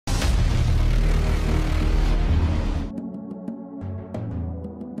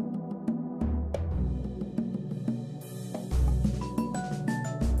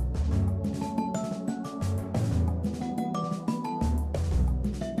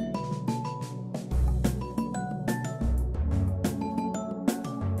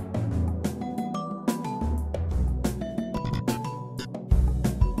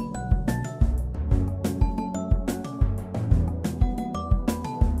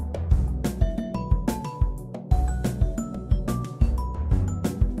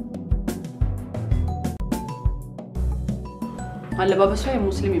አለባበሷ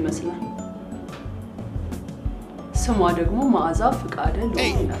የሙስሊም ይመስላል ስሟ ደግሞ ማዕዛ ፍቃደ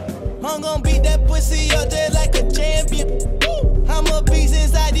ይላል I'm gonna beat that pussy up there like a champion I'm a beast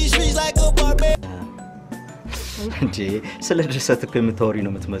inside these streets like a barbarian እንጂ ስለ ድርሰት እኮ የምታወሪ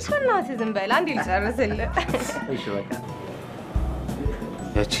ነው የምትመስለው እናት ዝም በል አንዴ ልጨርስልህ እሺ በቃ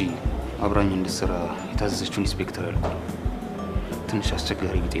ያቺ አብራኝ እንድትሰራ የታዘዘችው ኢንስፔክተር አልኩ ትንሽ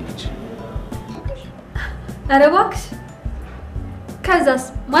አስቸጋሪ ቢጤነች ኧረ እባክሽ ከዛስ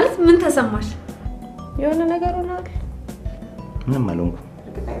ማለት ምን ተሰማሽ የሆነ ነገር ሆኗል ምንም አልሆንኩ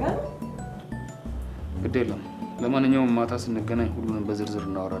ግድ የለም ለማንኛውም ማታ ስንገናኝ ሁሉንም በዝርዝር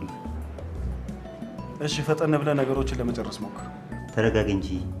እናወራለን እሺ ፈጠን ብለ ነገሮችን ለመጨረስ ሞክር ተረጋጋ እንጂ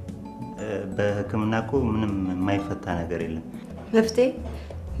በህክምና እኮ ምንም የማይፈታ ነገር የለም መፍትሄ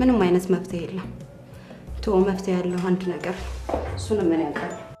ምንም አይነት መፍትሄ የለም ቶ መፍትሄ ያለው አንድ ነገር እሱንም ምን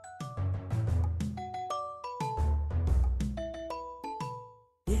ያውቃል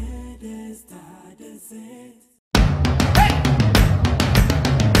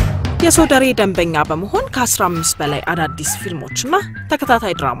የሶደሬ ደንበኛ በመሆን ከ15 በላይ አዳዲስ ፊልሞችና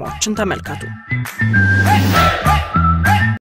ተከታታይ ድራማዎችን ተመልከቱ